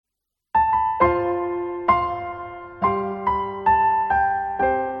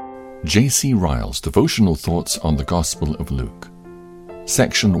J.C. Ryle's Devotional Thoughts on the Gospel of Luke.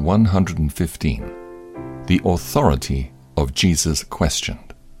 Section 115. The Authority of Jesus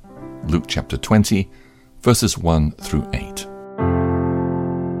Questioned. Luke chapter 20, verses 1 through 8.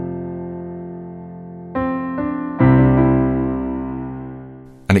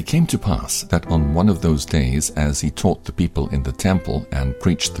 And it came to pass that on one of those days, as he taught the people in the temple and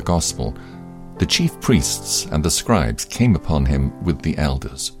preached the gospel, the chief priests and the scribes came upon him with the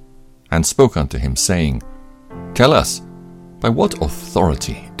elders, and spoke unto him, saying, Tell us, by what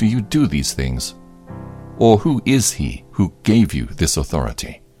authority do you do these things? Or who is he who gave you this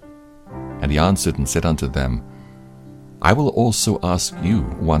authority? And he answered and said unto them, I will also ask you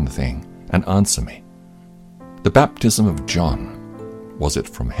one thing, and answer me. The baptism of John, was it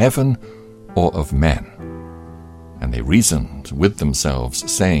from heaven or of men? And they reasoned with themselves,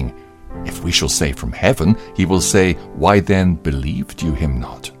 saying, If we shall say from heaven, he will say, Why then believed you him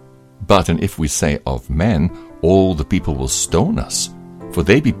not? But and if we say of men, all the people will stone us, for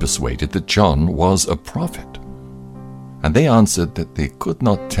they be persuaded that John was a prophet. And they answered that they could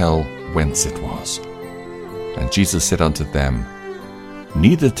not tell whence it was. And Jesus said unto them,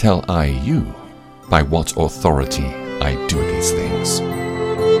 Neither tell I you by what authority I do these things.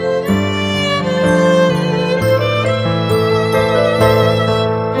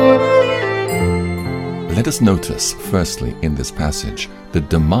 Let us notice, firstly, in this passage, the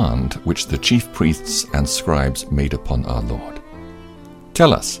demand which the chief priests and scribes made upon our Lord.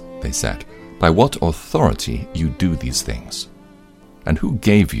 Tell us, they said, by what authority you do these things, and who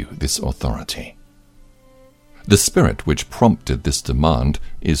gave you this authority? The spirit which prompted this demand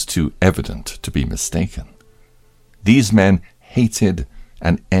is too evident to be mistaken. These men hated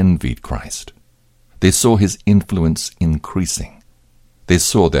and envied Christ. They saw his influence increasing. They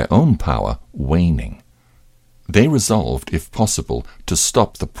saw their own power waning. They resolved, if possible, to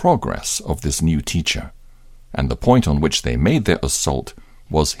stop the progress of this new teacher, and the point on which they made their assault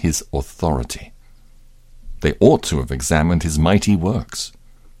was his authority. They ought to have examined his mighty works.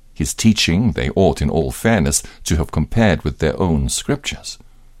 His teaching they ought in all fairness to have compared with their own scriptures.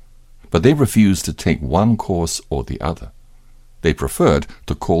 But they refused to take one course or the other. They preferred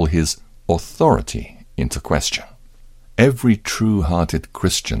to call his authority into question. Every true-hearted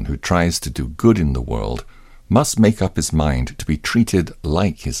Christian who tries to do good in the world must make up his mind to be treated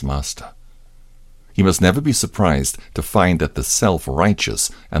like his master. He must never be surprised to find that the self-righteous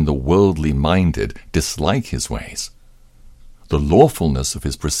and the worldly-minded dislike his ways. The lawfulness of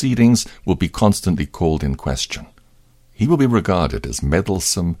his proceedings will be constantly called in question. He will be regarded as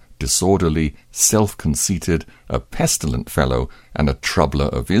meddlesome, disorderly, self-conceited, a pestilent fellow, and a troubler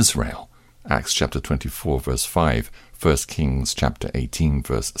of Israel. Acts chapter 24, verse 5, 1 Kings chapter 18,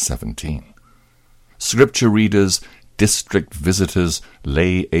 verse 17. Scripture readers, district visitors,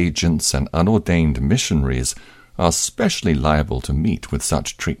 lay agents, and unordained missionaries are specially liable to meet with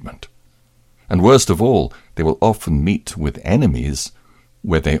such treatment. And worst of all, they will often meet with enemies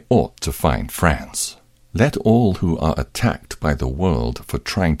where they ought to find friends. Let all who are attacked by the world for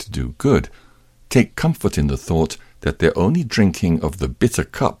trying to do good take comfort in the thought that they're only drinking of the bitter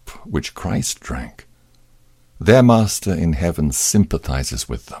cup which Christ drank. Their Master in heaven sympathizes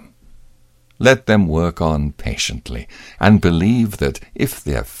with them. Let them work on patiently, and believe that if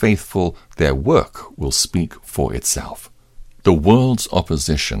they are faithful, their work will speak for itself. The world's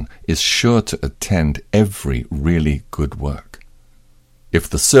opposition is sure to attend every really good work. If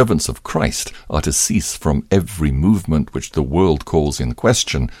the servants of Christ are to cease from every movement which the world calls in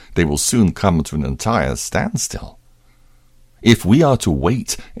question, they will soon come to an entire standstill. If we are to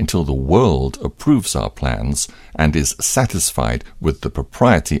wait until the world approves our plans and is satisfied with the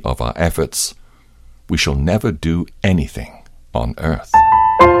propriety of our efforts, we shall never do anything on earth.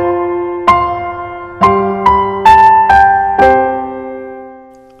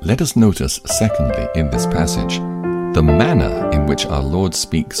 Let us notice, secondly, in this passage, the manner in which our Lord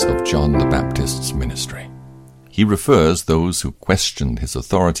speaks of John the Baptist's ministry. He refers those who questioned his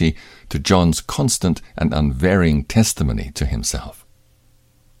authority to John's constant and unvarying testimony to himself.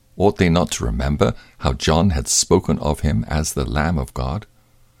 Ought they not to remember how John had spoken of him as the Lamb of God,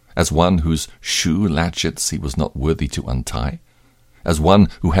 as one whose shoe latchets he was not worthy to untie, as one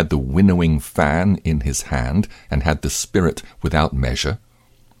who had the winnowing fan in his hand and had the Spirit without measure?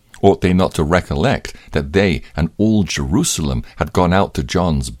 Ought they not to recollect that they and all Jerusalem had gone out to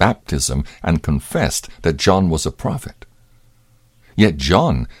John's baptism and confessed that John was a prophet? Yet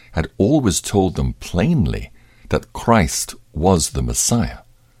John had always told them plainly that Christ was the Messiah.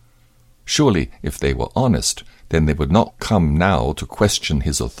 Surely, if they were honest, then they would not come now to question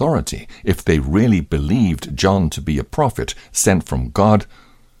his authority. If they really believed John to be a prophet sent from God,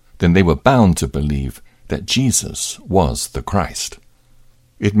 then they were bound to believe that Jesus was the Christ.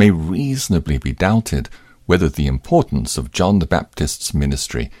 It may reasonably be doubted whether the importance of John the Baptist's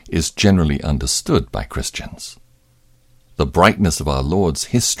ministry is generally understood by Christians. The brightness of our Lord's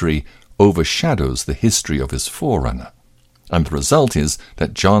history overshadows the history of his forerunner, and the result is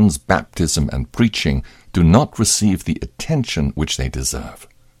that John's baptism and preaching do not receive the attention which they deserve.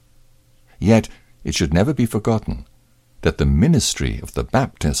 Yet it should never be forgotten that the ministry of the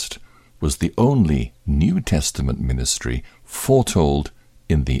Baptist was the only New Testament ministry foretold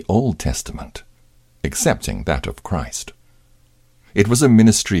in the Old Testament, excepting that of Christ. It was a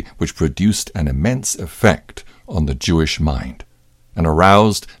ministry which produced an immense effect on the Jewish mind and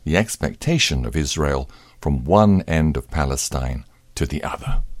aroused the expectation of Israel from one end of Palestine to the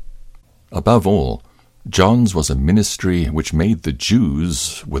other. Above all, John's was a ministry which made the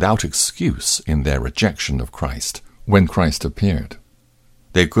Jews without excuse in their rejection of Christ when Christ appeared.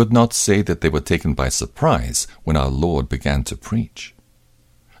 They could not say that they were taken by surprise when our Lord began to preach.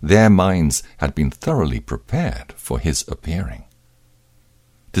 Their minds had been thoroughly prepared for his appearing.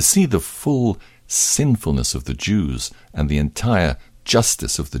 To see the full sinfulness of the Jews and the entire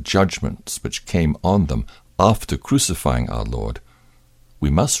justice of the judgments which came on them after crucifying our Lord, we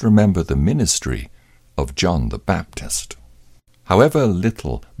must remember the ministry of John the Baptist. However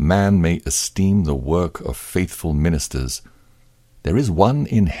little man may esteem the work of faithful ministers, there is one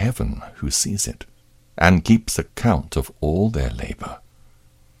in heaven who sees it, and keeps account of all their labor.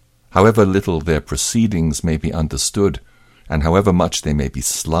 However little their proceedings may be understood, and however much they may be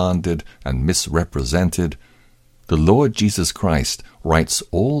slandered and misrepresented, the Lord Jesus Christ writes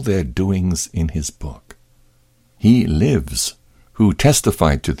all their doings in his book. He lives, who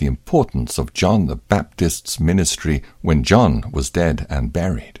testified to the importance of John the Baptist's ministry when John was dead and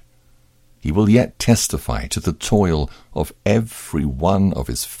buried. He will yet testify to the toil of every one of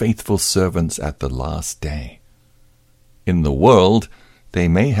his faithful servants at the last day. In the world they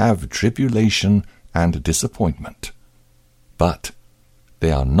may have tribulation and disappointment, but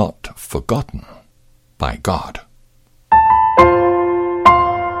they are not forgotten by God.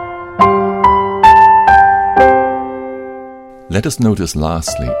 Let us notice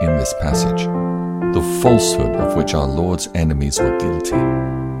lastly in this passage the falsehood of which our Lord's enemies were guilty.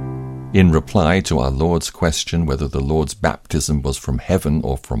 In reply to our Lord's question whether the Lord's baptism was from heaven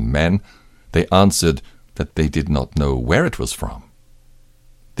or from men, they answered that they did not know where it was from.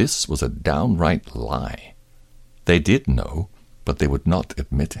 This was a downright lie. They did know, but they would not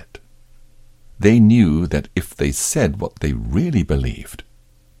admit it. They knew that if they said what they really believed,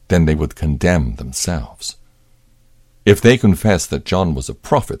 then they would condemn themselves. If they confessed that John was a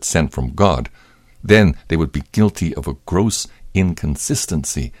prophet sent from God, then they would be guilty of a gross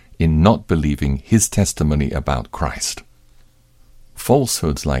inconsistency in not believing his testimony about Christ.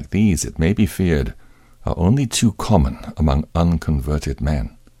 Falsehoods like these, it may be feared, are only too common among unconverted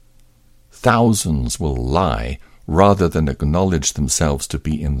men. Thousands will lie rather than acknowledge themselves to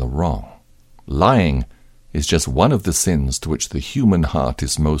be in the wrong. Lying is just one of the sins to which the human heart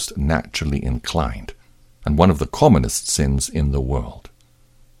is most naturally inclined, and one of the commonest sins in the world.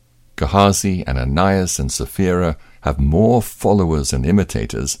 Gehazi, Ananias, and Sapphira have more followers and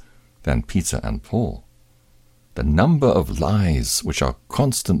imitators than Peter and Paul. The number of lies which are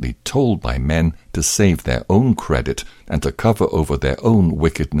constantly told by men to save their own credit and to cover over their own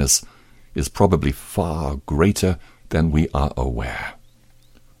wickedness is probably far greater than we are aware.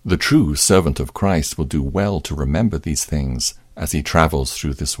 The true servant of Christ will do well to remember these things as he travels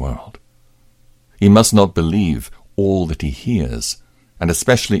through this world. He must not believe all that he hears, and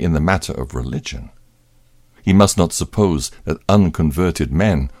especially in the matter of religion. He must not suppose that unconverted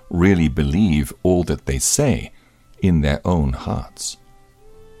men really believe all that they say in their own hearts.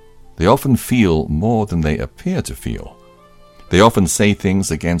 They often feel more than they appear to feel. They often say things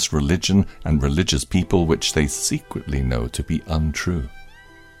against religion and religious people which they secretly know to be untrue.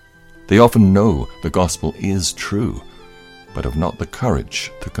 They often know the gospel is true, but have not the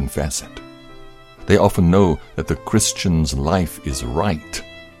courage to confess it. They often know that the Christian's life is right,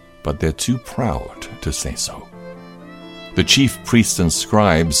 but they're too proud to say so. The chief priests and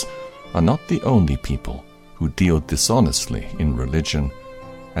scribes are not the only people who deal dishonestly in religion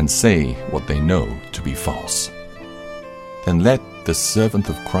and say what they know to be false. Then let the servant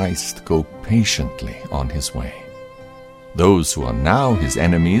of Christ go patiently on his way. Those who are now his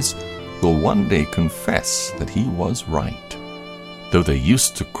enemies will one day confess that he was right, though they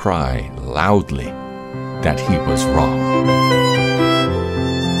used to cry loudly that he was wrong.